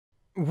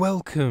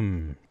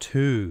Welcome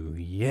to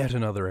yet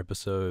another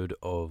episode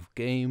of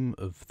Game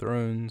of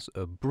Thrones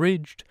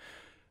Abridged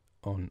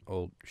on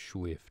Alt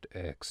Swift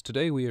X.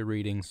 Today we are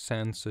reading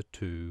Sansa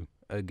 2,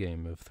 A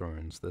Game of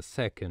Thrones, the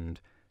second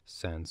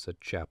Sansa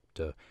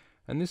chapter.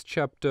 And this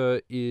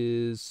chapter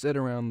is set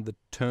around the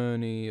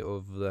tourney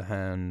of the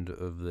Hand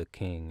of the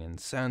King, and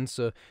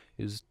Sansa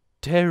is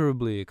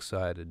terribly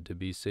excited to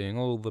be seeing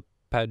all the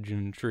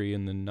pageantry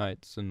and the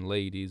knights and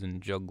ladies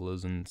and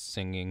jugglers and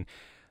singing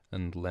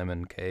and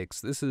lemon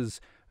cakes. This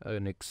is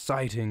an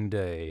exciting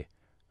day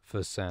for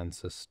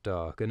Sansa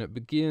Stark, and it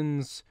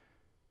begins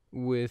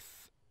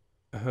with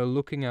her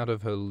looking out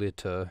of her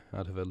litter,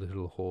 out of her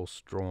little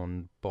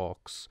horse-drawn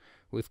box,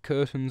 with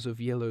curtains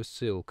of yellow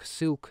silk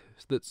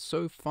that's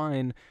so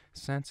fine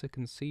Sansa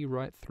can see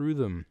right through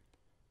them.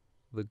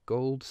 The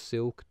gold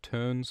silk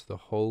turns the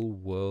whole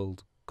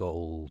world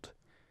gold,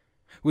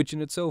 which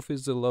in itself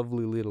is a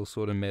lovely little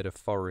sort of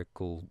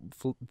metaphorical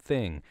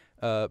thing,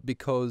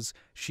 because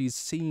she's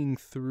seeing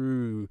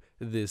through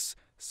this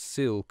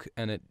silk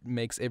and it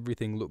makes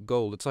everything look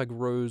gold. It's like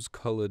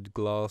rose-colored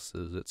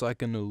glasses. It's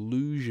like an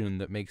illusion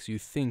that makes you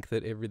think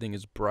that everything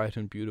is bright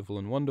and beautiful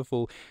and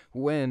wonderful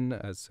when,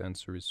 as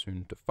Sansa is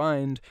soon to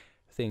find,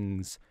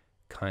 things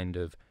kind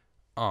of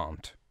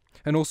aren't.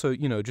 And also,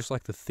 just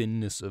like the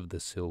thinness of the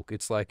silk,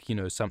 it's like,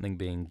 something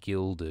being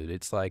gilded.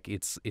 It's like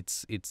it's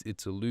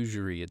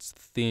illusory, it's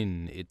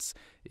thin, it's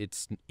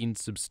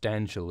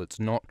insubstantial, it's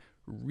not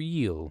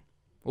real.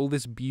 All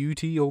this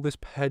beauty, all this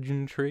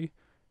pageantry,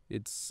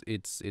 it's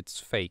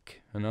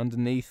fake. And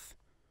underneath,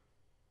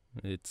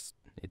 it's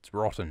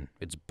rotten,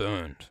 it's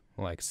burnt,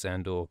 like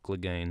Sandor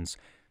Clegane's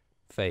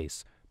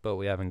face. But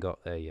we haven't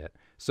got there yet.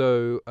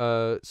 So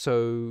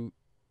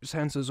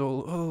Sansa's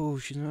all,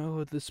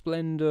 the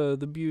splendor,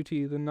 the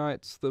beauty, the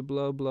knights, the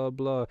blah, blah,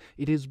 blah.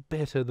 It is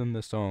better than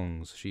the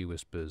songs, she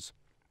whispers.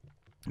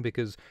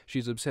 Because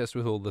she's obsessed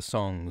with all the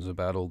songs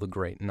about all the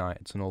great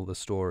knights and all the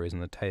stories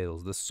and the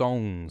tales. The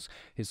songs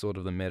is sort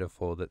of the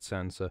metaphor that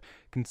Sansa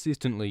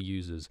consistently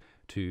uses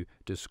to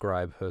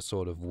describe her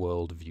sort of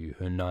worldview,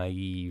 her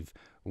naive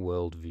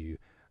worldview.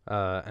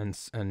 And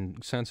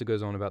Sansa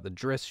goes on about the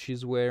dress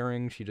she's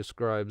wearing. She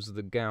describes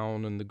the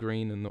gown and the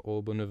green and the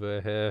auburn of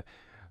her hair.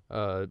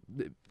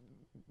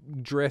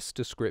 Dress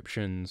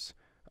descriptions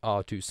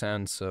are to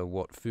Sansa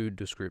what food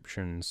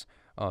descriptions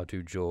are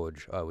to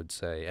George, I would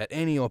say. At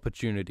any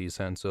opportunity,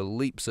 Sansa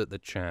leaps at the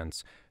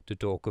chance to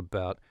talk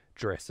about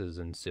dresses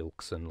and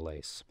silks and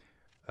lace.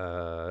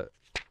 And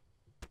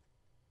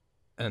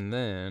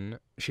then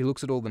she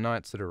looks at all the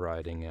knights that are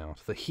riding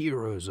out, the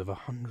heroes of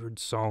 100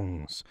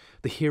 songs,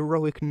 the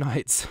heroic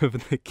knights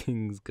of the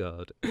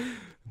Kingsguard.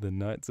 The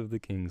knights of the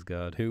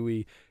Kingsguard, who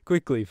we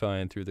quickly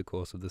find through the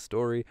course of the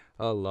story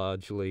are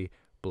largely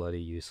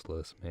bloody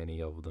useless,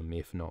 many of them,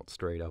 if not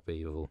straight up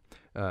evil.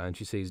 And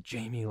she sees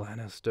Jaime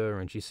Lannister,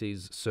 and she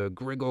sees Sir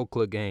Gregor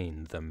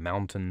Clegane, the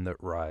mountain that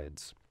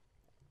rides.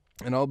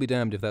 And I'll be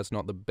damned if that's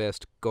not the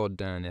best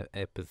goddamn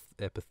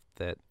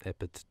epithet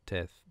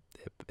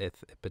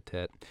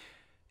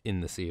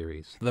in the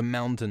series. The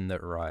mountain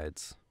that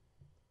rides.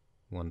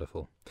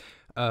 Wonderful.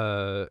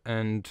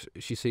 And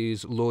she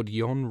sees Lord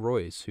Jon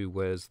Royce, who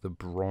wears the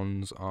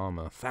bronze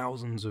armor,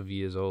 thousands of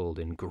years old,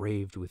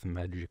 engraved with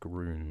magic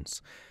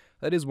runes.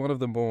 That is one of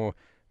the more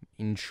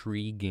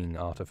intriguing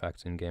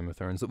artifacts in Game of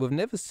Thrones that we've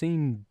never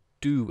seen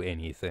do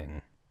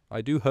anything. I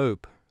do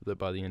hope that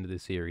by the end of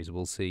this series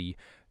we'll see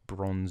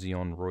bronze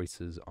Jon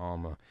Royce's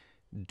armor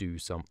do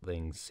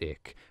something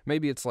sick.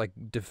 Maybe it's like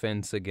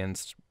defense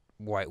against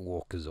White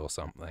Walkers or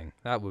something.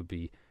 That would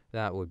be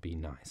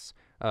nice.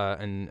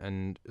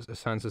 And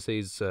Sansa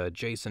sees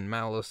Jason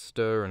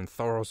Mallister and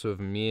Thoros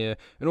of Myr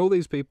and all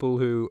these people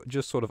who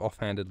just sort of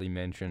offhandedly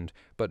mentioned,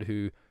 but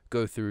who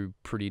go through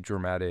pretty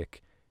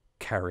dramatic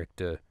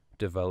character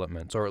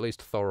developments, or at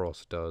least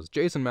Thoros does.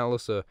 Jason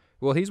Mallister,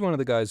 well, he's one of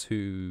the guys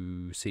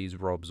who sees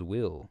Robb's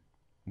will,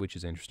 which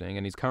is interesting,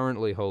 and he's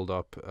currently holed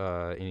up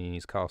in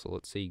his castle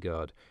at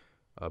Seaguard,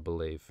 I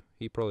believe.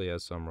 He probably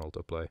has some role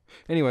to play.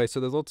 Anyway, so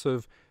there's lots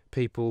of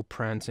people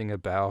prancing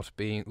about,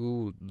 being,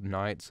 ooh,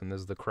 knights, and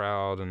there's the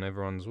crowd, and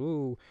everyone's,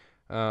 ooh,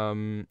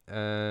 and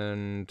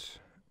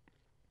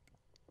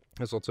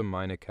there's lots of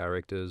minor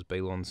characters,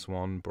 Balon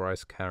Swan,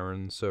 Bryce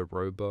Caron, Sir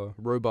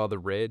Robar the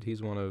Red,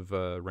 he's one of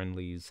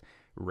Renly's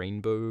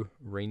Rainbow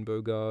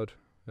Guard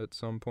at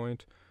some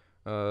point.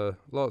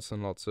 Lots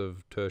and lots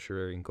of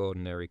tertiary and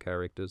quaternary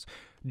characters.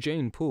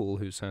 Jane Poole,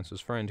 who's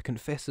Sansa's friend,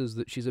 confesses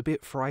that she's a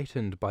bit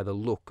frightened by the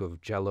look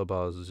of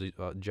Jalabar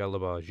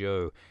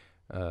Zho,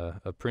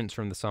 a prince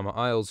from the Summer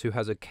Isles who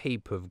has a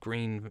cape of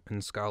green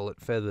and scarlet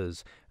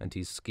feathers, and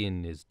his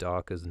skin is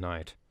dark as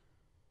night.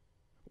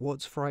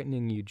 What's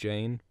frightening you,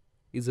 Jane?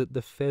 Is it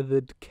the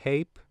feathered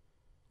cape,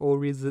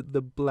 or is it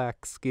the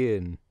black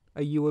skin?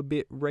 Are you a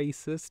bit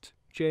racist,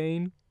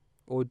 Jane?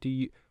 Or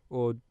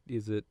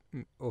is it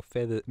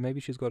feather?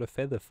 Maybe she's got a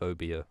feather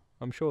phobia.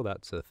 I'm sure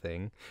that's a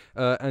thing.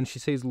 And she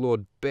sees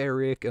Lord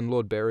Beric, and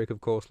Lord Beric, of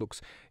course,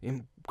 looks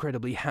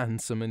incredibly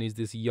handsome, and he's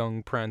this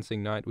young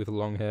prancing knight with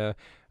long hair.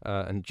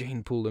 And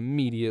Jane Poole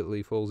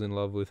immediately falls in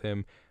love with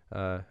him.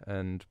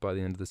 and by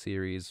the end of the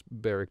series,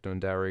 Beric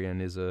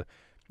Dondarrion is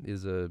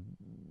a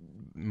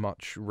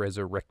much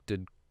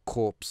resurrected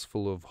corpse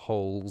full of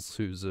holes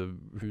who's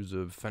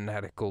a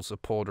fanatical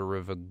supporter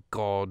of a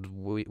god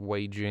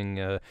waging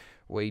a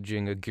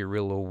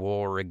guerrilla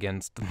war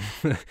against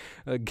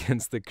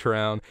against the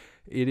crown.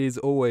 It is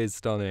always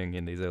stunning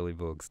in these early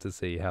books to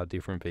see how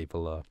different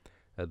people are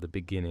at the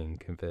beginning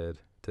compared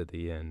to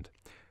the end.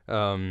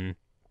 And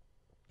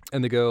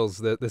the girls,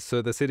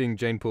 they're sitting,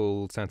 Jane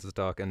Poole, Sansa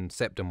Stark, and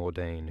Septa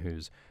Mordain,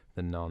 who's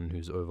the nun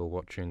who's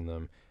overwatching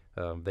them.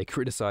 They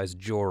criticize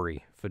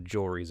Jory for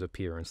Jory's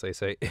appearance. They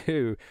say,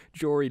 ew,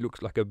 Jory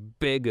looks like a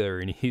beggar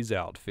in his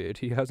outfit.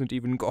 He hasn't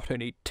even got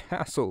any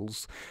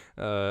tassels.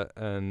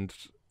 And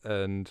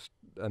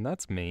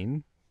that's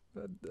mean.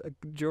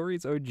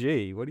 Jory's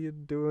OG. What are you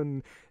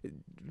doing?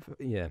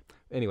 Yeah.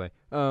 Anyway.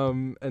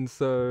 And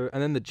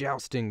then the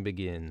jousting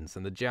begins,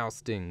 and the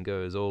jousting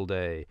goes all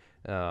day.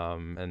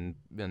 And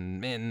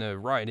men are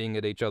riding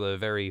at each other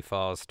very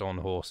fast on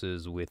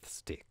horses with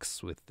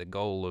sticks, with the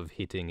goal of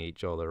hitting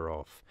each other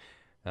off.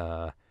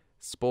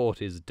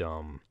 Sport is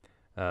dumb.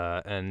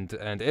 And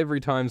every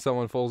time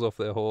someone falls off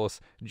their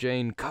horse,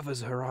 Jane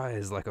covers her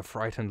eyes like a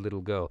frightened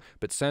little girl.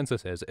 But Sansa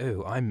says,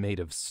 "Oh, I'm made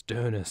of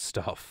sterner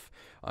stuff.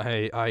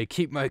 I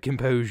keep my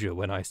composure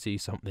when I see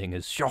something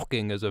as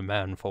shocking as a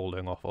man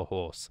falling off a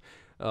horse."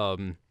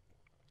 So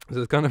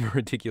it's kind of a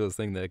ridiculous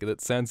thing there, that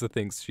Sansa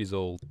thinks she's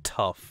all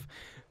tough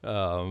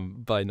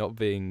by not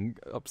being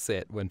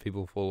upset when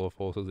people fall off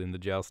horses in the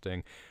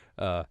jousting.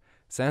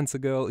 Sansa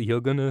girl,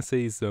 you're gonna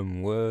see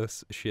some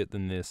worse shit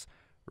than this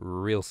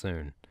real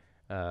soon.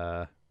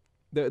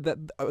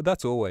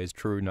 That's always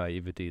true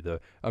naivety, though.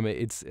 I mean,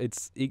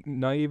 it's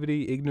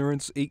naivety,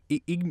 ignorance.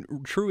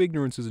 True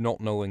ignorance is not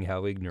knowing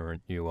how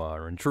ignorant you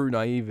are, and true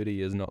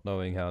naivety is not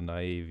knowing how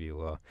naive you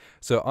are.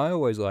 So I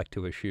always like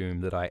to assume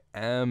that I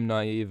am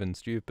naive and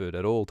stupid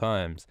at all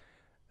times,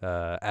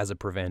 as a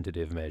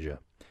preventative measure,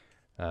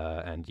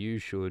 and you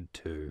should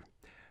too.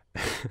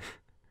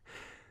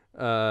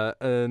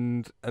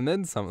 And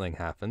then something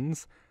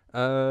happens.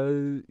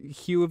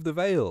 Hugh of the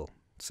Vale.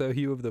 So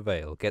Hugh of the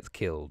Vale gets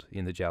killed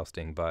in the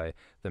jousting by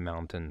the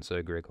mountain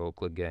Sir Gregor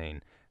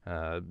Clegane.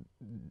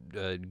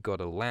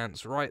 Got a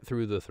lance right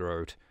through the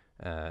throat,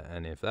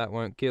 and if that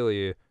won't kill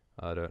you,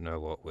 I don't know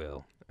what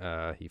will.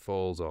 He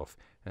falls off,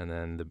 and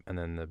then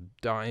the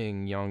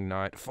dying young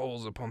knight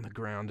falls upon the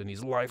ground, and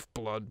his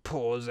lifeblood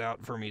pours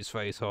out from his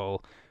face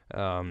hole.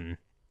 And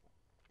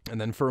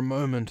then for a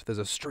moment, there's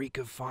a streak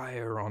of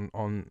fire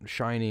on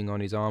shining on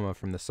his armor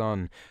from the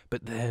sun,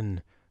 but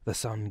then the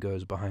sun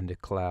goes behind a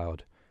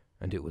cloud,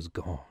 and it was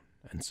gone,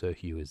 and Sir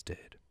Hugh is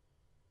dead.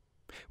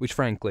 Which,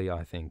 frankly,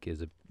 I think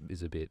is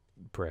a bit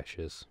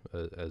precious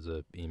as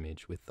a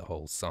image, with the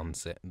whole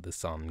sunset, the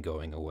sun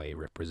going away,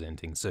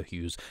 representing Sir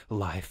Hugh's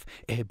life.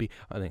 I think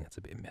that's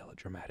a bit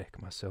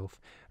melodramatic myself.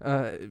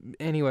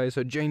 Anyway,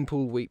 so Jane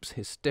Poole weeps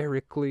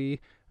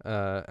hysterically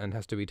and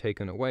has to be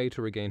taken away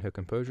to regain her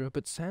composure,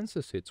 but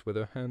Sansa sits with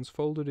her hands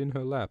folded in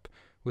her lap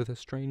with a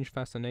strange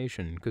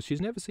fascination, because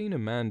she's never seen a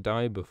man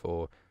die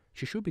before.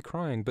 She should be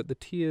crying, but the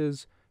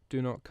tears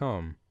do not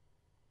come.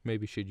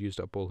 Maybe she'd used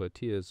up all her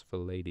tears for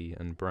Lady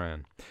and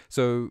Bran.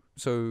 So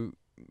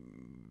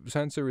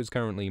Sansa is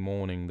currently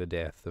mourning the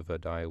death of her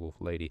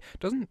direwolf lady.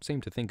 Doesn't seem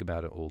to think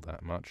about it all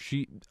that much.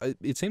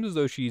 It seems as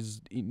though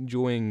she's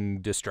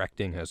enjoying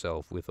distracting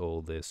herself with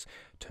all this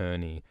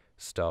tourney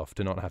stuff,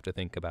 to not have to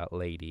think about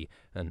Lady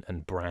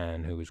and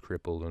Bran, who is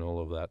crippled, and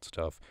all of that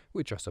stuff,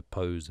 which I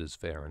suppose is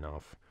fair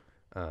enough.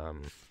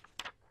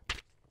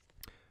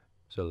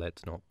 So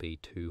let's not be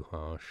too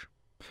harsh.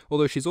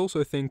 Although she's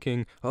also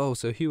thinking, oh,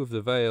 so Hugh of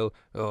the Vale,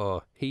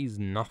 oh, he's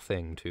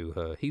nothing to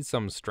her. He's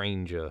some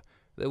stranger.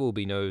 There will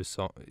be no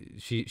song.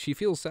 She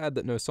feels sad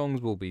that no songs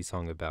will be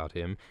sung about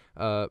him,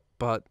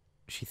 but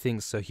she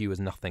thinks Sir Hugh is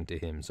nothing to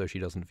him, so she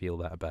doesn't feel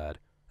that bad.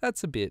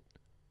 That's a bit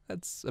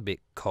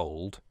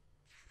cold.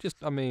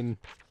 I mean,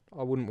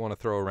 I wouldn't want to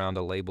throw around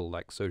a label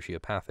like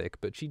sociopathic,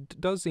 but she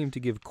does seem to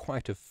give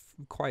quite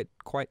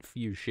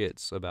few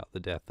shits about the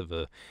death of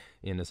a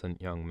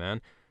innocent young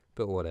man.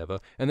 But whatever.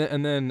 And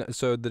then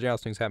so the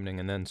jousting's happening,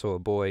 and then so a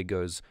boy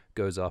goes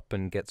up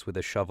and gets with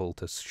a shovel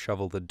to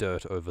shovel the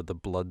dirt over the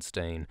blood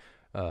stain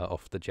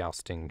off the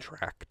jousting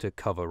track to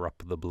cover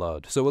up the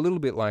blood. So a little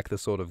bit like the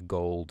sort of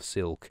gold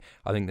silk.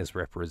 I think this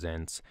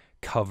represents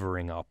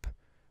covering up,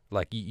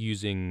 like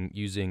using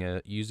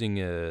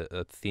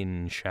a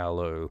thin,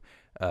 shallow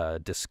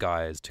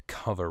disguise to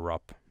cover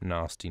up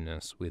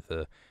nastiness with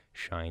a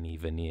shiny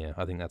veneer.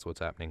 I think that's what's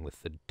happening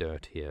with the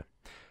dirt here.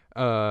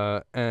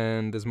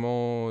 And there's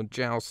more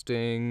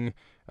jousting,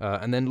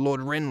 and then Lord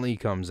Renly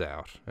comes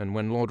out, and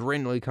when Lord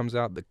Renly comes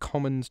out, the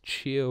commons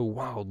cheer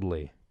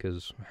wildly,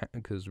 because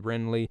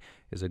Renly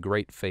is a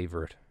great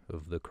favourite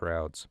of the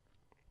crowds.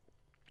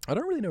 I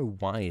don't really know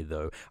why,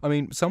 though. I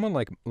mean, someone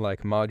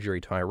like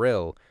Marjorie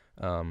Tyrell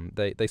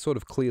They sort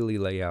of clearly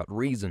lay out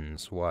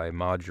reasons why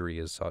Marjorie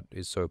is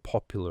so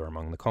popular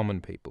among the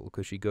common people,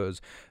 because she goes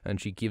and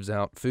she gives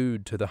out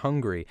food to the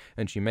hungry,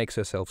 and she makes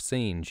herself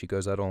seen. She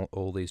goes out on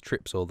all these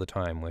trips all the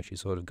time where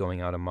she's sort of going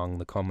out among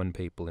the common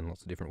people in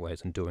lots of different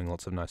ways and doing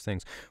lots of nice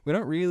things. We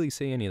don't really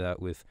see any of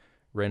that with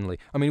Renly.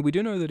 I mean, we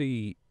do know that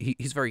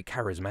he's very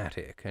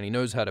charismatic, and he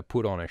knows how to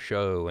put on a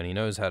show, and he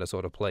knows how to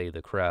sort of play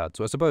the crowd.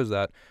 So I suppose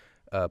that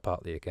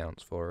partly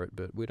accounts for it,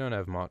 but we don't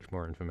have much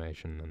more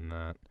information than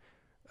that.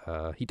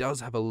 He does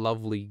have a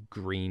lovely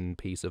green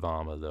piece of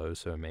armor, though,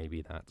 so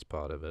maybe that's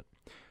part of it.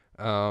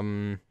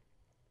 And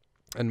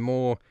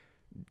more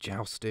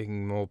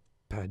jousting, more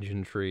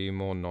pageantry,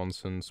 more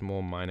nonsense,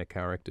 more minor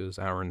characters.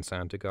 Aaron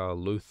Santagar,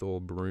 Luthor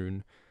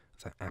Brune,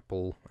 it's an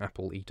apple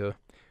eater.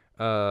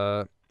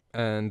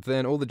 And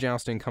then all the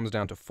jousting comes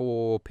down to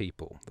 4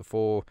 people. The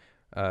 4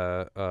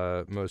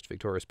 most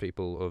victorious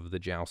people of the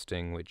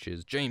jousting, which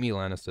is Jaime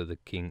Lannister, the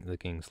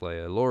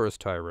Kingslayer, Loras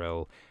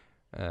Tyrell,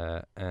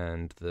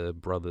 and the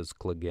brothers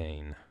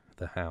Clegane,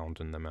 the Hound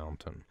and the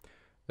Mountain.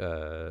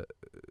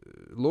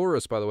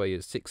 Loras, by the way,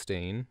 is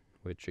 16,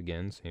 which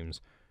again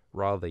seems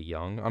rather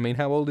young. I mean,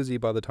 how old is he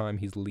by the time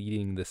he's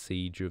leading the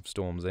siege of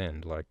Storm's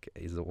End? Like,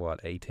 is it,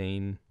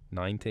 18,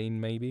 19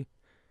 maybe?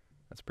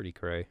 That's pretty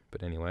cray,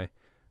 but anyway.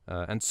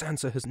 And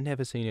Sansa has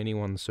never seen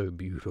anyone so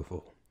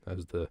beautiful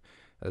as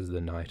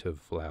the Knight of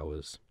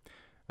Flowers.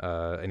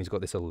 And he's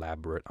got this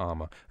elaborate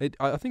armor.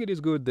 I think it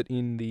is good that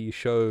in the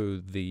show,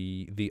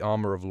 the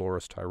armor of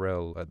Loras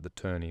Tyrell at the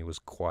tourney was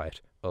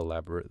quite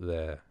elaborate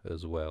there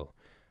as well.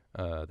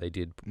 They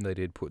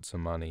did put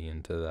some money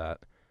into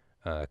that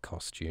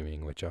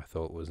costuming, which I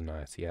thought was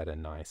nice. He had a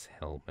nice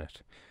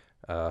helmet,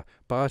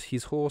 but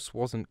his horse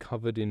wasn't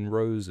covered in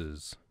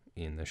roses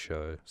in the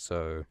show,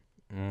 so.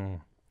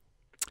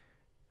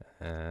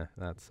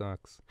 That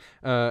sucks.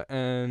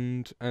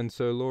 And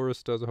so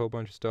Loras does a whole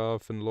bunch of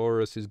stuff, and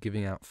Loras is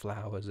giving out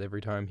flowers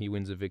every time he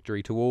wins a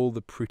victory to all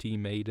the pretty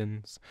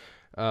maidens.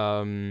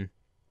 And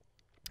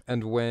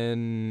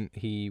when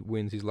he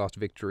wins his last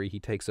victory, he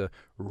takes a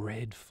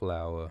red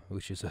flower,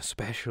 which is a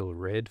special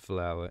red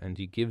flower, and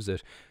he gives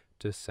it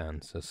to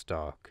Sansa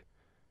Stark.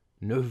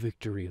 "No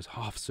victory is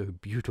half so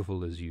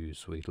beautiful as you,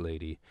 sweet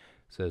lady,"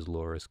 says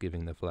Loras,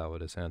 giving the flower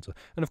to Sansa.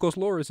 And of course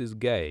Loras is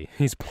gay.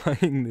 He's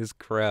playing this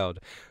crowd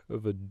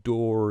of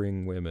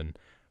adoring women,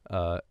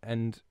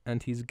 and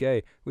he's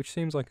gay, which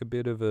seems like a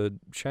bit of a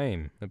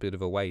shame, a bit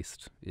of a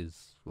waste,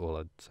 is all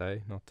I'd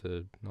say. Not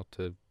to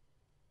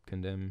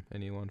condemn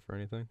anyone for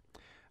anything.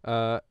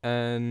 But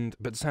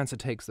Sansa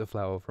takes the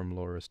flower from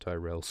Loras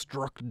Tyrell,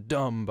 struck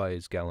dumb by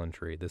his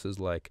gallantry. This is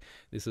like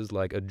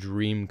a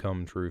dream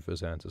come true for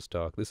Sansa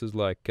Stark. This is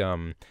like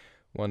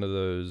one of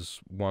those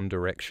One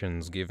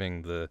Directions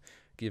giving the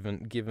little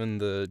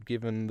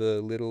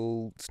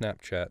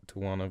Snapchat to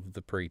one of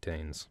the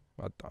preteens.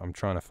 I'm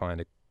trying to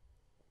find a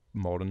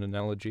modern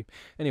analogy.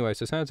 Anyway,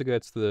 so Sansa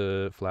gets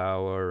the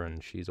flower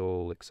and she's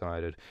all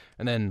excited,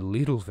 and then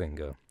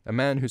Littlefinger, a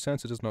man who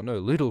Sansa does not know,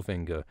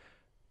 Littlefinger,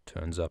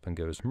 turns up and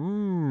goes,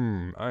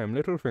 I am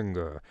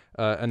Littlefinger.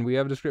 And we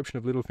have a description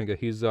of Littlefinger.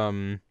 He's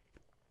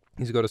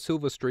got a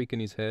silver streak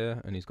in his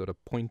hair, and he's got a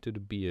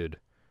pointed beard.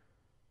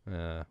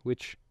 Then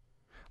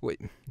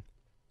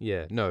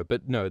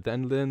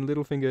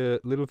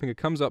Littlefinger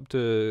comes up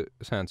to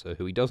Sansa,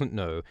 who he doesn't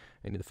know,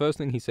 and the first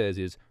thing he says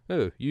is,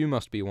 "Oh, you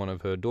must be one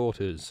of her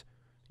daughters.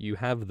 You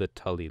have the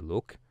Tully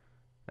look."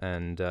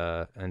 And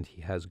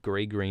he has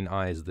grey-green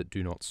eyes that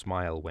do not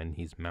smile when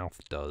his mouth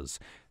does.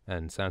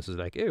 And Sansa's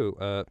like, "Ew,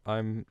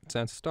 I'm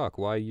Sansa Stark.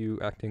 Why are you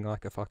acting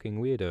like a fucking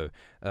weirdo?"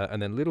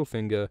 And then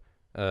Littlefinger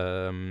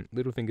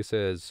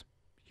says,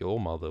 "Your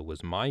mother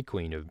was my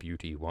queen of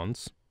beauty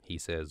once," he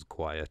says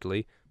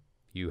quietly.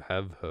 "You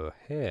have her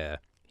hair."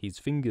 His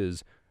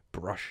fingers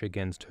brush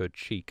against her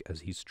cheek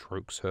as he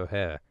strokes her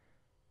hair,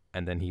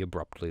 and then he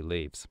abruptly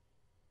leaves.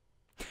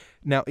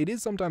 Now, it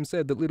is sometimes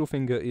said that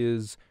Littlefinger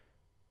is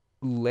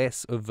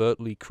less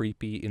overtly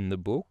creepy in the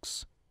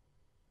books.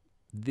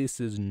 This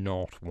is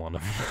not one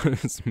of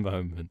those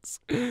moments.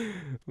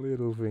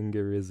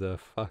 Littlefinger is a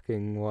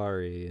fucking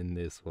worry in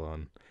this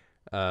one.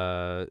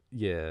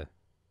 Yeah.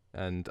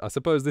 And I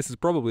suppose this is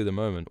probably the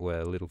moment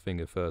where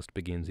Littlefinger first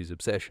begins his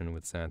obsession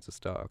with Sansa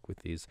Stark,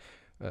 with his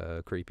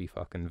creepy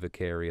fucking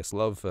vicarious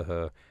love for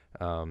her,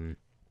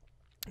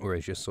 where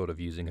he's just sort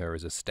of using her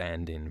as a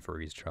stand-in for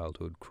his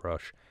childhood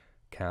crush,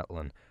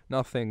 Catelyn.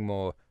 Nothing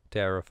more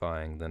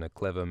terrifying than a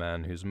clever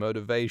man whose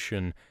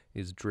motivation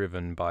is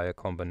driven by a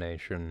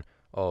combination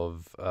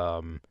of,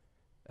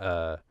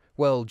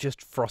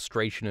 just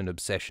frustration and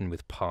obsession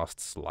with past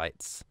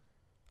slights.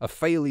 A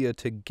failure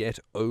to get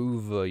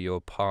over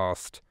your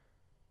past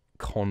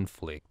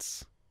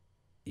conflicts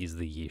is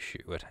the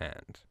issue at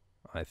hand,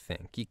 I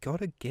think. You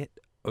gotta get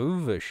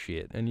over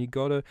shit, and you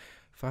gotta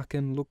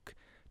fucking look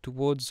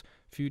towards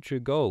future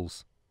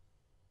goals.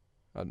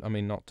 I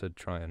mean, not to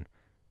try and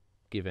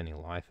give any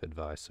life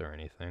advice or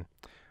anything.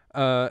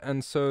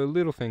 And so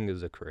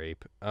Littlefinger's a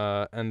creep.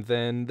 And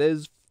then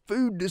there's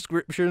food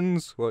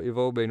descriptions, what you've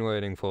all been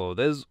waiting for.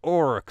 There's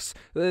orcs,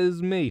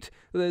 there's meat,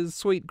 there's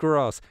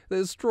sweetgrass,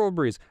 there's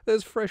strawberries,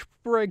 there's fresh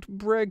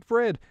baked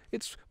bread,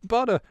 it's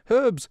butter,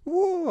 herbs,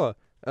 whoa!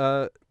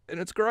 And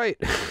it's great.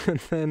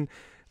 and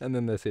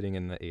then they're sitting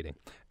and they're eating.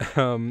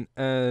 And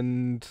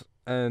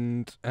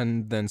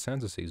then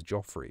Sansa sees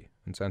Joffrey,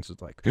 and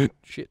Sansa's like,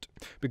 shit,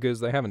 because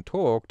they haven't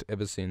talked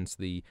ever since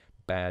the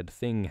bad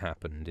thing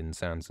happened, in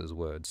Sansa's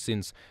words,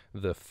 since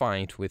the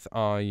fight with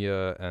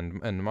Arya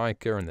and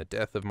Micah, and the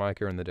death of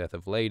Micah and the death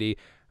of Lady,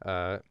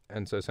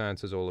 and so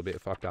Sansa's all a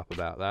bit fucked up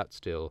about that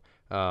still.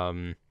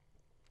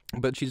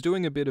 But she's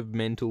doing a bit of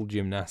mental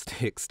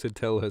gymnastics to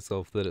tell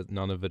herself that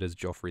none of it is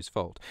Joffrey's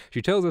fault.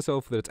 She tells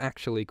herself that it's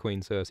actually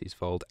Queen Cersei's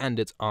fault, and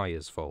it's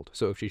Arya's fault.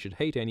 So if she should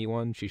hate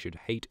anyone, she should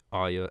hate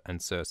Arya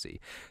and Cersei.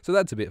 So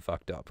that's a bit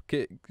fucked up.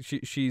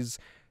 She's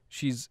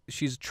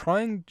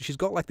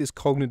got like this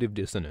cognitive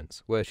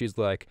dissonance where she's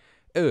like,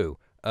 oh,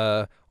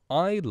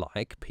 I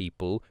like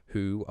people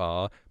who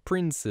are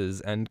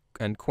princes and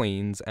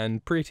queens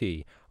and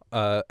pretty.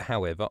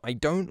 However, I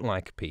don't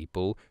like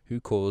people who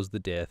cause the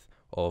death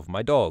of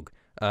my dog.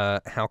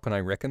 How can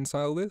I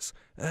reconcile this?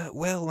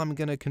 Well, I'm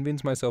gonna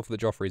convince myself that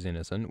Joffrey's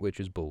innocent,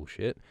 which is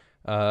bullshit,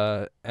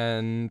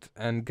 and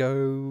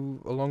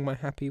go along my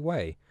happy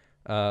way.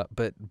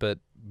 But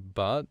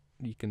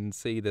you can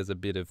see there's a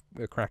bit of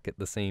a crack at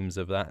the seams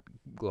of that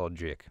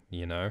logic,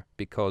 you know,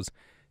 because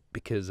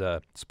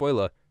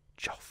spoiler,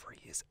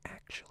 Joffrey is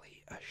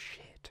actually a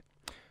shit.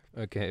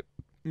 Okay,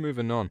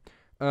 moving on.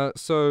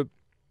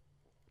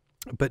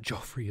 But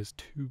Joffrey is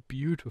too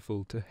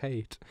beautiful to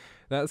hate.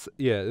 There's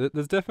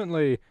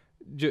definitely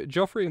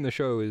Joffrey in the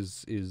show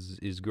is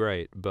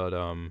great, but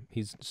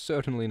he's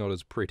certainly not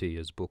as pretty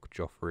as Book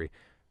Joffrey.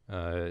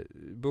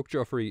 Book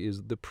Joffrey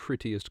is the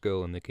prettiest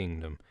girl in the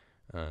kingdom,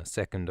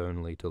 second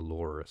only to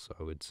Loras,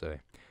 I would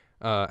say.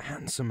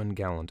 Handsome and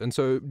gallant, and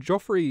so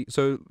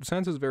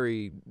Sansa's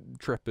very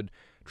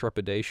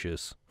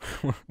trepidatious.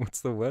 What's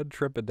the word?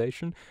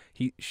 Trepidation.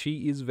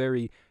 She is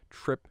very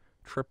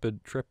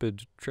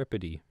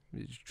trepidity.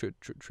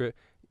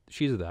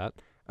 She's that.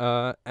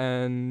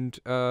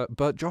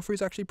 But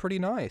Joffrey's actually pretty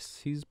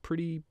nice. He's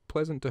pretty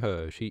pleasant to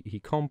her.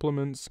 He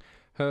compliments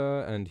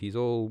her, and he's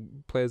all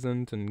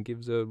pleasant and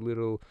gives her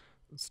little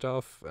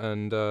stuff.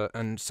 And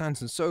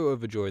Sansa's so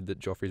overjoyed that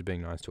Joffrey's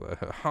being nice to her.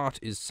 Her heart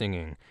is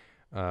singing.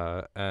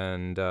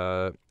 And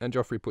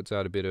Joffrey puts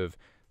out a bit of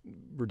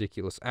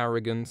ridiculous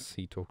arrogance.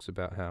 He talks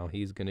about how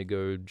he's gonna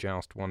go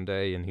joust one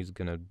day and he's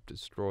gonna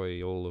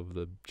destroy all of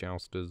the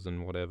jousters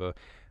and whatever.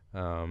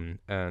 And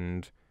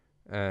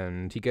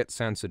he gets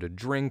Sansa to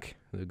drink,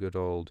 the good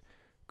old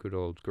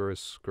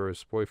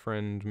gross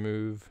boyfriend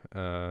move.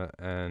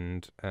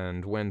 And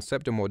when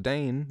Septa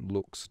Mordain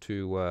looks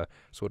to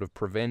sort of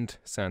prevent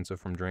Sansa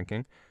from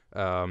drinking,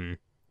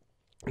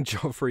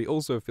 Joffrey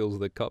also fills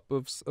the cup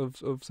of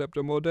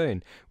Septa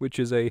Mordain, which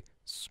is a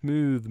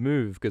smooth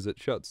move because it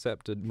shuts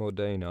Septa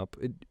Mordain up.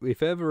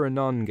 If ever a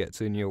nun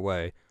gets in your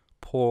way,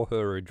 pour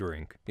her a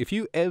drink. If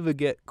you ever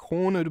get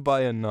cornered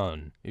by a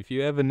nun, if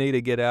you ever need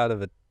to get out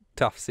of a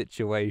tough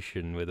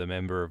situation with a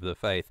member of the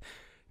faith,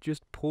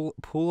 just pull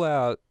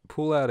out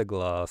a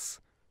glass,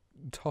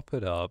 top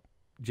it up.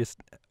 Just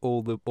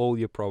all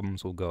your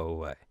problems will go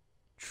away.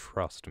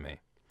 Trust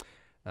me.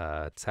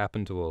 It's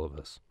happened to all of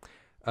us.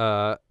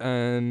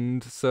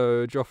 And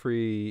so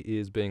Joffrey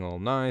is being all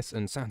nice,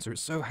 and Sansa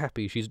is so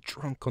happy. She's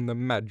drunk on the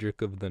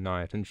magic of the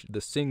night, and the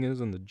singers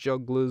and the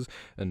jugglers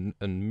and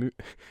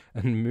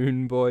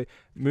Moonboy,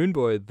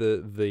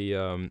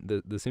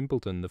 the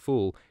simpleton, the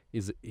fool,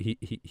 he's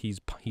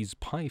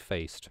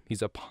pie-faced.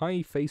 He's a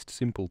pie-faced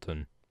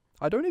simpleton.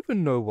 I don't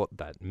even know what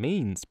that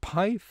means.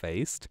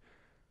 Pie-faced.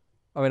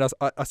 I mean,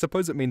 I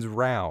suppose it means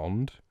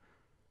round,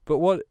 but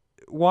what?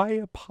 Why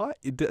a pie?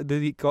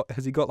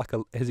 Has he got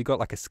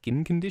like a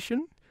skin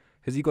condition?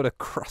 Has he got a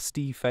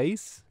crusty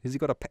face? Has he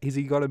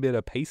got a bit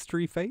of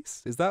pastry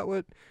face? Is that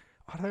what?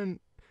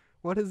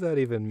 What does that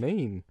even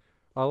mean?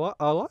 I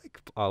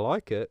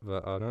like it,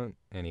 but I don't.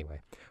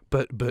 Anyway,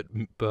 but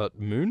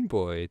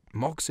Moonboy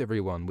mocks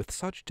everyone with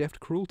such deft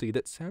cruelty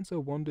that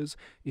Sansa wonders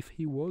if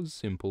he was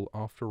simple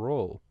after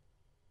all.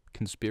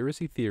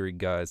 Conspiracy theory,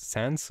 guys.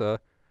 Moonboy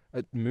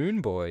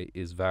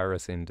is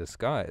Varys in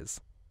disguise.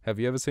 Have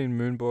you ever seen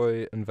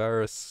Moonboy and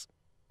Varys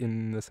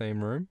in the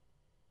same room?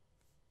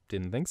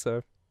 Didn't think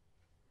so.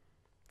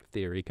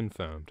 Theory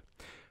confirmed.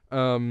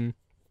 And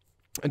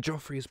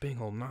Joffrey is being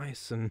all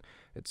nice, and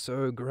it's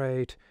so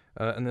great.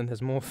 And then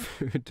there's more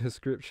food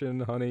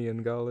description: honey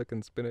and garlic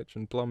and spinach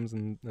and plums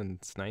and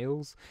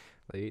snails.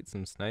 They eat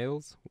some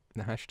snails.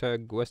 The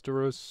hashtag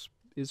Westeros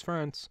is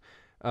France.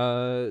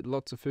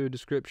 Lots of food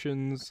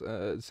descriptions.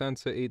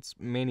 Sansa eats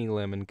many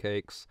lemon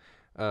cakes.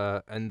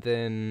 And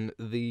then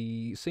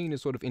the scene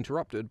is sort of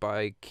interrupted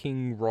by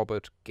King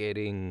Robert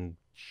getting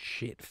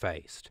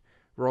shit-faced.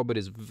 Robert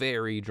is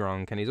very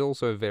drunk, and he's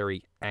also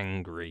very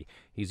angry.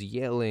 He's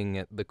yelling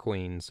at the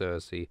Queen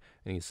Cersei,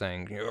 and he's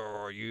saying,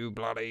 "Oh, you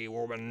bloody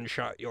woman,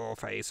 shut your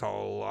face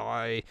hole.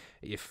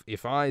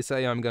 If I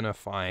say I'm gonna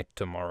fight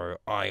tomorrow,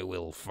 I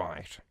will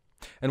fight."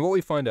 And what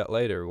we find out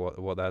later,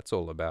 what that's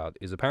all about,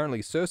 is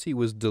apparently Cersei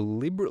was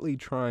deliberately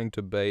trying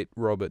to bait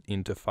Robert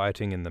into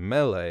fighting in the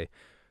melee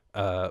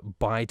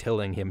by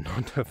telling him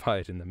not to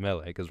fight in the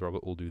melee, because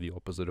Robert will do the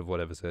opposite of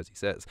whatever Cersei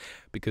says.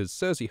 Because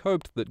Cersei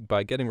hoped that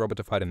by getting Robert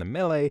to fight in the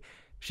melee,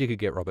 she could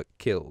get Robert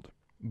killed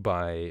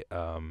by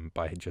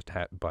just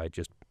I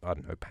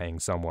don't know, paying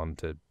someone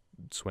to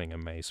swing a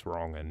mace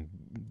wrong and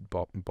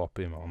bop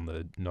him on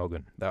the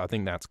noggin. I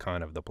think that's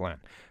kind of the plan.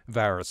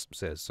 Varys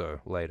says so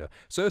later.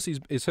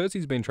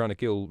 Cersei's been trying to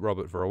kill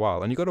Robert for a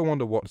while, and you got to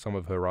wonder what some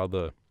of her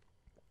other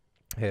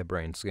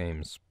harebrained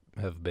schemes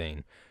have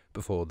been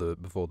before the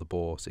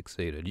boar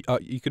succeeded.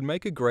 You could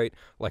make a great,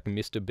 like,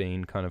 Mr.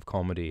 Bean kind of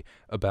comedy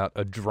about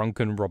a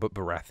drunken Robert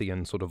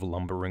Baratheon sort of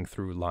lumbering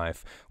through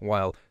life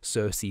while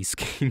Cersei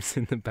schemes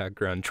in the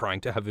background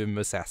trying to have him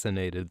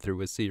assassinated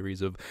through a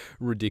series of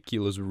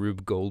ridiculous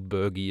Rube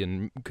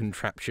Goldbergian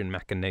contraption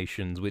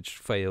machinations which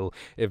fail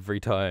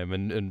every time,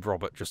 and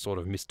Robert just sort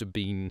of Mr.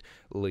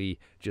 Bean-ly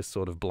just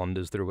sort of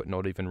blunders through it,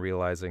 not even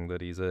realizing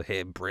that he's a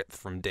hairbreadth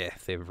from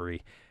death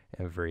every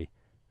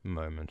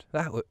moment.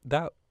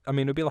 I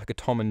mean, it'd be like a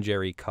Tom and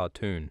Jerry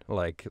cartoon,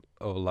 what's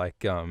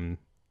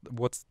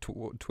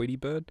Tweety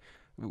Bird?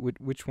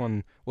 Which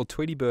one? Well,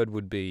 Tweety Bird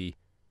would be,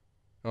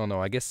 oh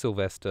no, I guess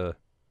Sylvester.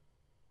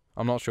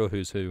 I'm not sure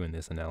who's who in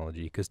this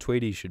analogy, because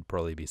Tweety should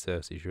probably be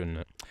Cersei, shouldn't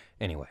it?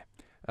 Anyway,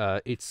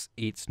 it's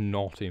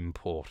not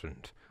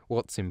important.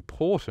 What's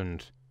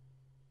important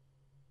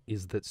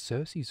is that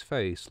Cersei's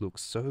face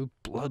looks so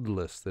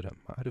bloodless that it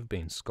might have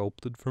been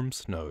sculpted from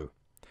snow.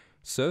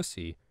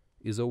 Cersei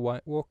is a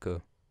White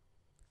Walker.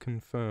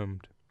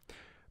 Confirmed.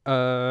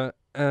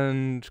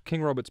 And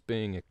King Robert's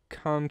being a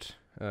cunt.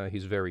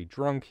 He's very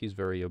drunk. He's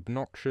very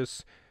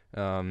obnoxious.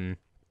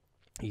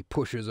 He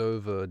pushes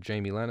over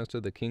Jaime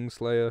Lannister, the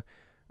Kingslayer,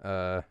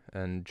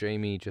 and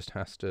Jaime just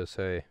has to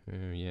say,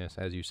 yes,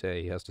 as you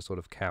say, he has to sort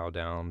of cow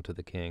down to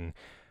the king,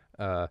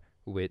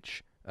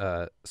 which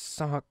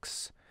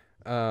sucks.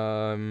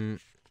 And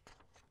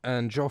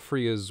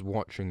Joffrey is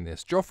watching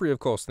this. Joffrey, of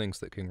course, thinks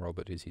that King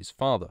Robert is his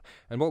father.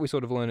 And what we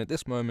sort of learn at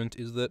this moment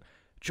is that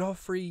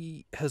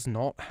Joffrey has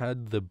not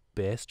had the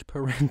best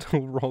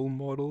parental role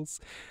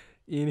models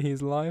in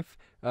his life,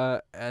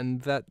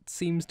 and that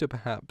seems to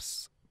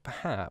perhaps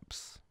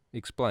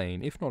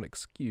explain, if not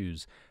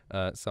excuse,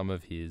 some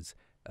of his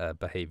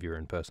behavior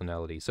and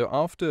personality. So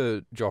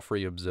after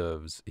Joffrey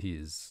observes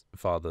his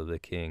father, the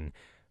king,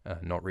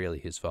 not really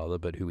his father,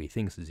 but who he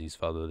thinks is his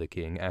father, the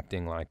king,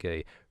 acting like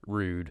a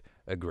rude,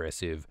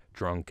 aggressive,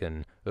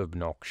 drunken,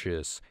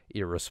 obnoxious,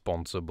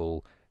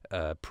 irresponsible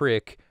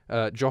prick,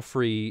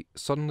 Joffrey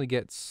suddenly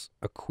gets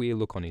a queer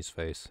look on his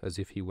face, as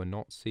if he were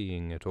not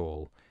seeing at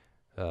all.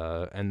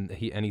 And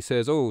he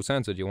says, "Oh,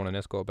 Sansa, do you want an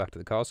escort back to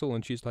the castle?"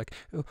 And she's like,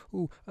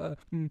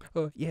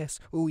 yes,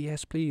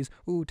 please.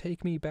 Oh,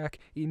 take me back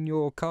in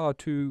your car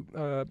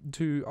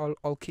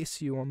I'll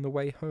kiss you on the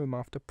way home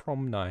after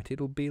prom night.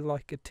 It'll be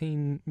like a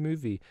teen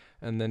movie."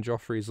 And then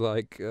Joffrey's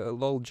like,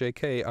 "Lol,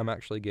 JK, I'm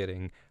actually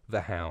getting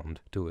the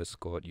Hound to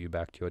escort you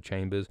back to your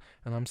chambers,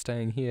 and I'm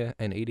staying here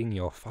and eating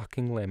your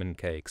fucking lemon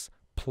cakes."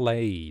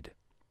 Played.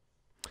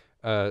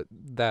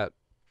 That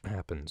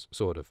happens,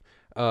 sort of.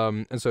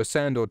 And so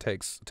Sandor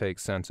takes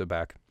Sansa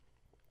back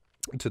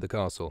to the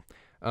castle.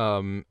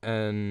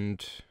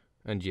 And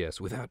yes,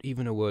 without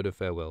even a word of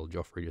farewell,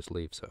 Joffrey just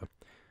leaves her.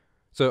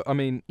 So, I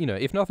mean,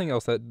 if nothing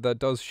else, that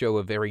does show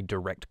a very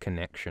direct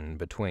connection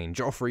between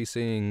Joffrey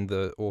seeing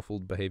the awful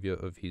behavior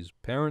of his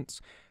parents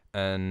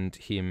and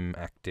him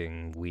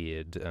acting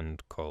weird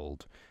and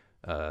cold.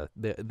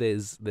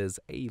 There's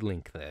a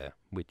link there,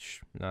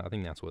 which I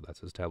think that's what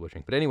that's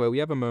establishing. But anyway, we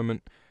have a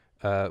moment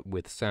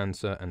with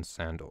Sansa and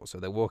Sandor. So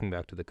they're walking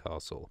back to the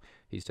castle.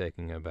 He's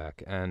taking her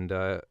back, and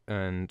the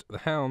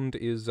Hound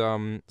is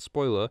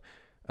spoiler,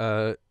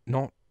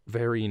 not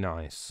very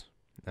nice.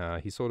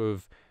 He sort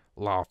of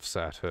laughs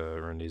at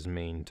her and is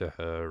mean to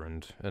her,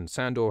 and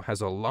Sandor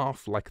has a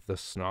laugh like the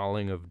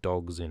snarling of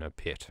dogs in a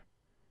pit,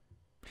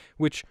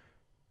 which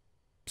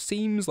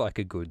seems like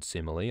a good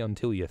simile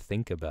until you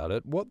think about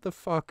it. What the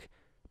fuck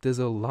does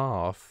a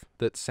laugh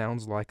that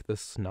sounds like the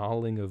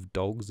snarling of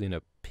dogs in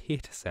a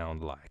pit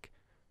sound like?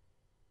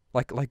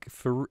 Like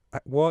for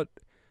what?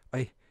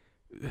 I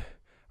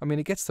mean,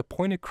 it gets the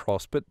point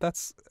across, but I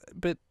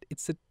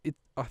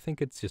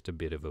think it's just a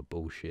bit of a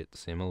bullshit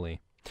simile.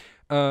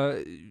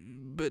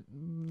 But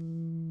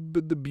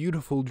the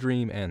beautiful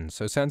dream ends.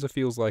 So Sansa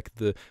feels like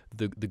the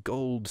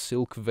gold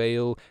silk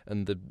veil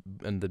and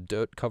the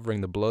dirt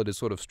covering the blood is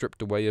sort of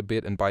stripped away a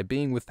bit, and by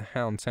being with the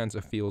Hound,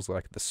 Sansa feels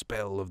like the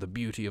spell of the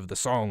beauty of the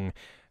song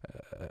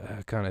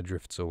kind of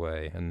drifts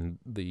away, and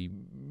the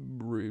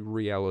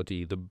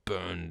reality, the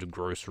burned,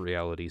 gross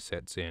reality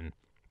sets in,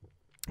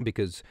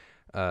 because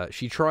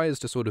she tries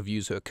to sort of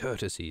use her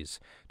courtesies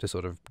to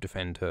sort of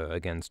defend her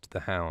against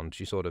the Hound.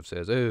 She sort of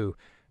says, "Oh,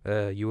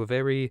 you were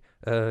very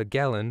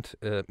gallant,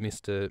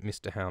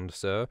 Mr. Hound,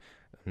 sir."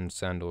 And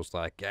Sandor's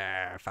like,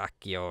 "Ah, fuck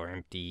your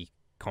empty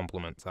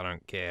compliments. I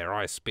don't care.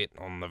 I spit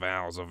on the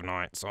vows of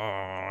knights."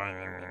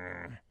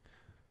 Oh.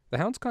 The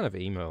Hound's kind of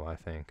emo, I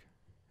think.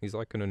 He's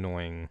like an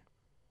annoying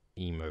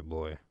emo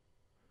boy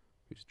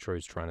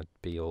who's trying to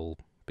be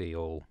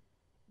all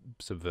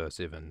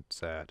subversive and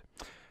sad.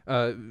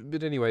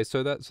 But anyway,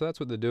 so that's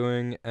what they're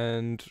doing,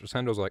 and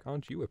Sandor's like,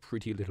 "Aren't you a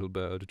pretty little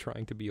bird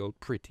trying to be all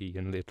pretty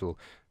and little?"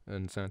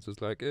 And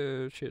Sansa's like,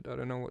 "Shit, I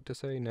don't know what to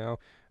say now."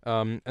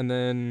 And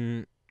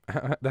then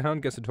the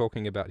Hound gets to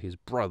talking about his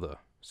brother,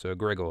 Sir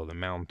Gregor the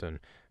Mountain,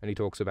 and he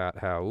talks about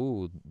how,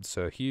 "Ooh,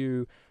 Sir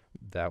Hugh,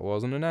 that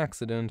wasn't an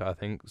accident. I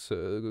think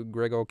Sir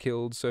Gregor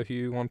killed Sir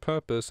Hugh on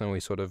purpose," and we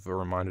sort of are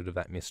reminded of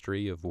that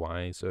mystery of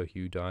why Sir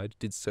Hugh died.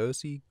 Did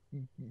Cersei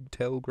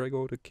tell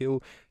Gregor to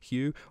kill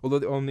Hugh?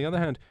 Although, on the other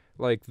hand,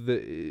 like,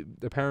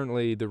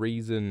 apparently the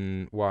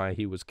reason why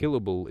he was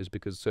killable is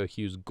because Sir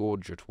Hugh's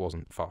gorget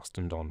wasn't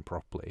fastened on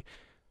properly.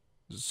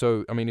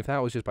 So, I mean, if that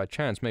was just by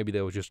chance, maybe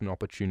there was just an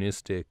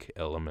opportunistic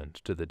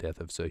element to the death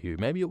of Sir Hugh.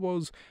 Maybe it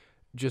was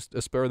just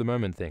a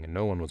spur-of-the-moment thing and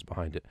no one was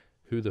behind it.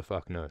 Who the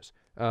fuck knows?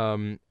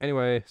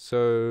 Anyway,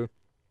 so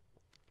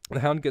the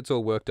Hound gets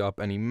all worked up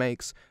and he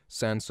makes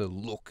Sansa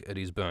look at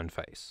his burned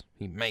face.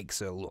 He makes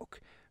her look.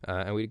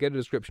 And we get a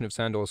description of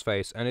Sandor's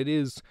face, and it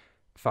is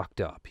fucked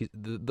up.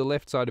 The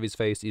left side of his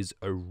face is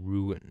a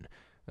ruin.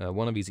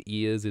 One of his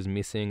ears is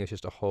missing. It's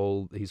just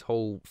his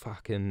whole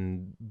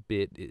fucking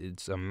bit,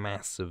 it's a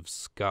massive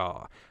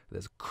scar.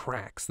 There's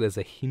cracks. There's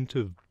a hint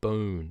of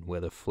bone where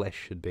the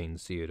flesh had been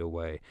seared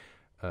away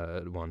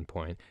at one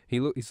point.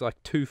 He's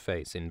like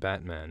Two-Face in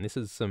Batman. This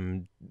is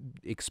some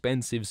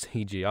expensive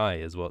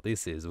CGI is what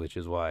this is, which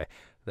is why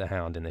the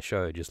Hound in the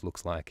show just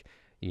looks like,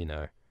 you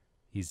know,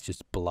 he's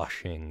just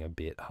blushing a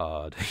bit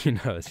hard. You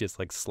know, it's just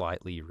like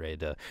slightly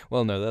redder.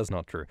 Well, no, that's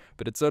not true.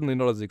 But it's certainly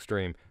not as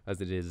extreme as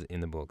it is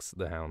in the books,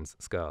 the Hound's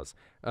scars.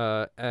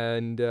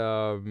 And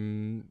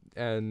then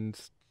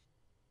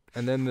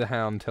the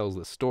Hound tells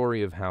the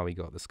story of how he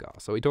got the scar.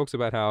 So he talks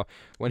about how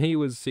when he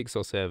was 6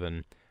 or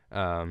 7,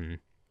 and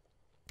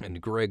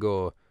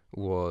Gregor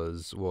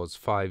was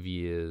 5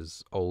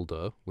 years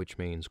older, which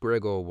means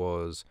Gregor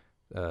was,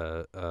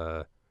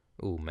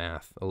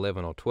 math,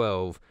 11 or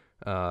 12,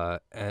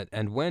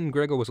 and when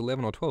Gregor was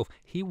 11 or 12,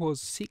 he was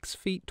 6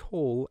 feet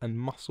tall and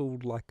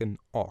muscled like an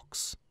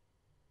ox.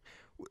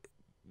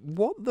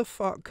 What the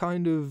fuck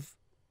kind of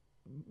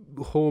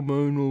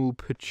hormonal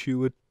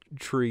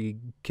pituitary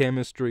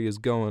chemistry is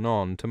going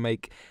on to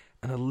make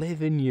an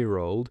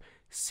 11-year-old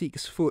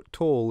 6 foot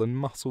tall and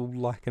muscled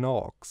like an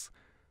ox?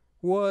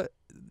 What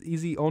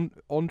is he on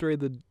Andre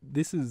the?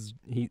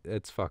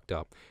 It's fucked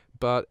up.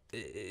 But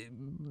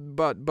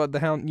the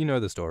Hound, you know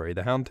the story.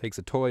 The Hound takes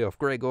a toy off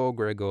Gregor.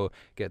 Gregor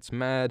gets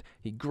mad.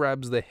 He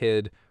grabs the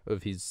head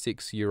of his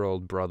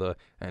 6-year-old brother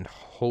and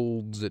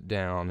holds it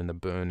down in the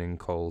burning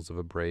coals of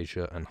Abridged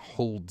and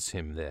holds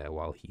him there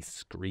while he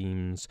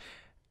screams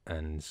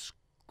and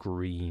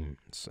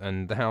screams.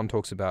 And the Hound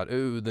talks about,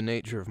 the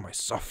nature of my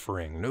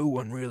suffering. No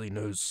one really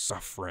knows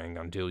suffering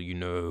until you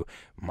know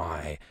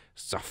my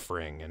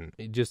suffering. And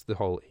just the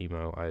whole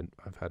emo,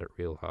 I've had it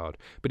real hard.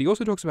 But he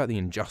also talks about the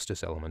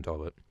injustice element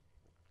of it.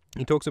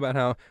 He talks about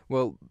how,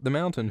 well, the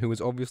Mountain, who is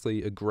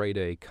obviously a grade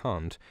A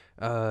cunt,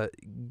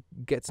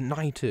 gets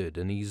knighted,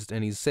 and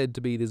he's said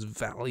to be this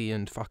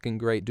valiant fucking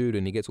great dude,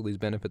 and he gets all these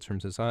benefits from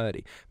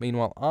society.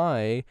 Meanwhile,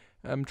 I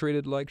am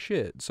treated like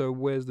shit, so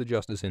where's the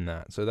justice in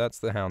that? So that's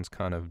the Hound's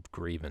kind of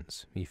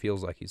grievance. He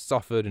feels like he's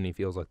suffered, and he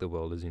feels like the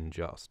world is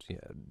unjust. Yeah,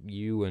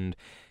 you and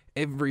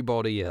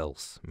everybody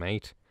else,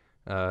 mate.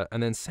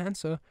 And then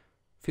Sansa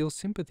feels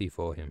sympathy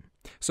for him.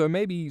 So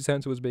maybe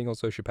Sansa was being all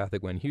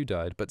sociopathic when Hugh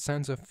died, but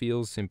Sansa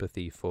feels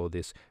sympathy for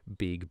this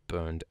big,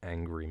 burned,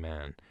 angry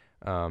man.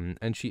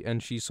 And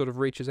she sort of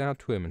reaches out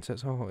to him and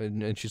says,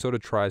 and she sort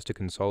of tries to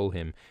console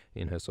him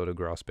in her sort of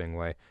grasping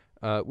way,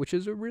 which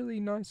is a really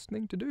nice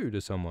thing to do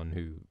to someone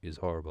who is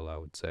horrible, I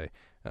would say.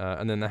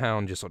 And then the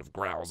Hound just sort of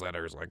growls at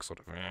her, is like sort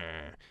of,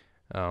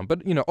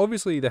 but, you know,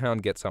 obviously the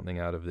Hound gets something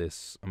out of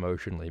this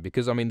emotionally,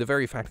 because, I mean, the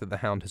very fact that the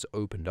Hound has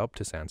opened up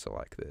to Sansa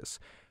like this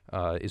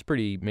is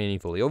pretty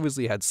meaningful. He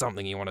obviously had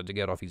something he wanted to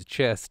get off his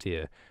chest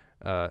here,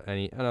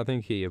 and I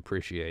think he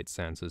appreciates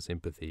Sansa's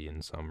sympathy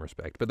in some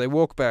respect. But they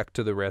walk back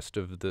to the rest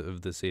of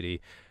the city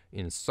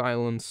in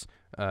silence,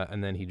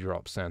 and then he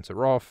drops Sansa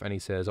off, and he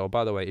says, "Oh,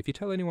 by the way, if you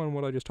tell anyone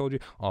what I just told you,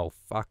 I'll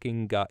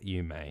fucking gut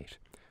you, mate."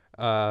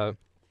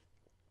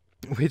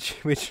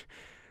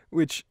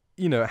 Which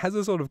you know, has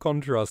a sort of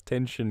contrast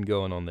tension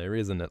going on there,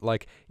 isn't it?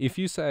 Like, if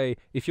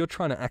you're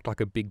trying to act like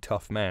a big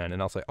tough man,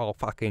 and I'll say, "I'll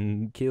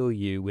fucking kill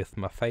you with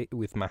my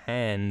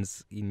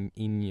hands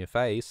in your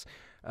face,"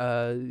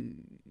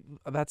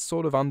 that's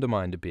sort of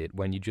undermined a bit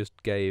when you just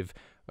gave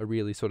a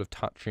really sort of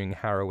touching,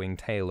 harrowing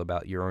tale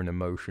about your own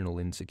emotional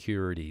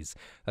insecurities.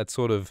 That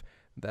sort of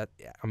That,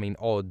 I mean,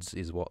 odds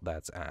is what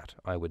that's at,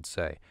 I would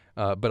say.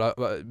 But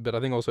I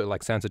think also,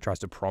 like, Sansa tries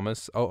to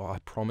promise, oh, I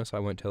promise I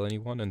won't tell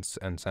anyone,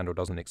 and Sandor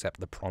doesn't accept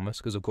the promise,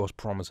 because of course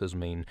promises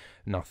mean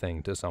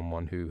nothing to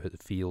someone who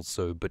feels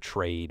so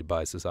betrayed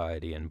by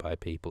society and by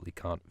people.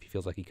 He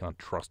feels like he can't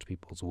trust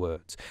people's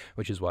words,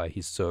 which is why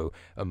he's so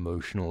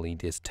emotionally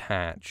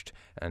detached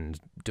and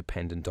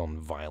dependent on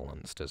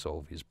violence to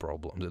solve his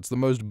problems. It's the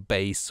most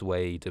base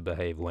way to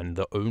behave, when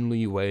the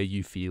only way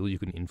you feel you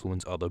can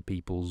influence other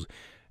people's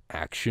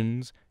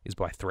actions is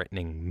by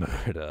threatening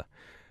murder.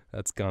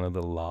 That's kind of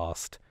the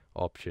last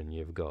option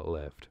you've got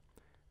left.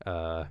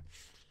 So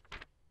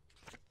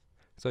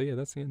yeah,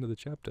 that's the end of the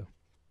chapter.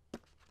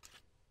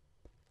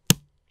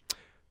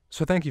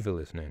 So thank you for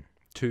listening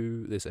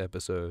to this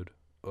episode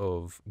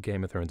of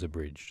Game of Thrones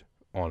Abridged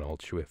on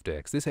Alt Swift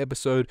X. This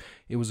episode,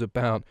 it was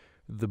about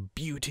the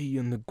beauty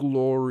and the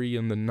glory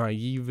and the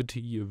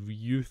naivety of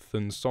youth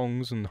and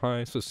songs and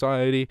high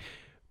society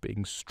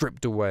being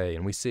stripped away,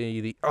 and we see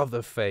the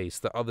other face,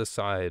 the other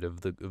side of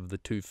the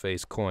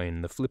two-faced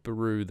coin, the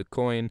flipperoo, the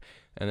coin,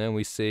 and then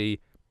we see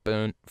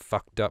burnt,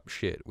 fucked up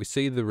shit. We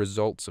see the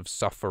results of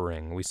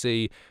suffering. We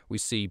see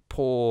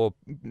poor,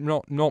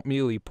 not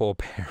merely poor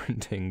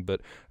parenting, but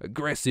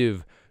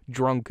aggressive,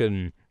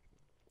 drunken,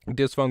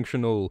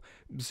 dysfunctional,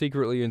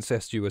 secretly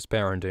incestuous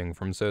parenting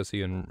from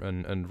Cersei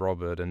and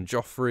Robert, and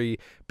Joffrey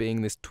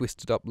being this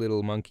twisted up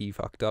little monkey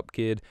fucked up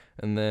kid,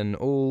 and then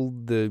all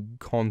the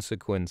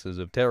consequences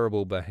of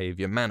terrible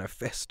behavior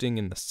manifesting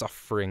in the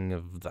suffering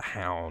of the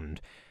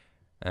Hound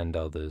and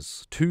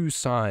others. Two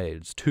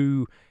sides,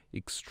 two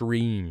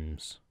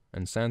extremes,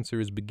 and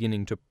Sansa is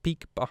beginning to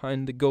peek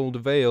behind the gold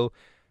veil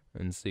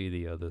and see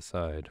the other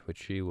side,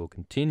 which she will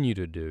continue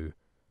to do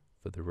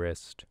for the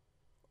rest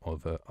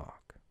of her arc.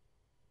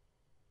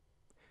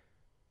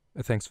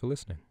 Thanks for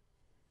listening.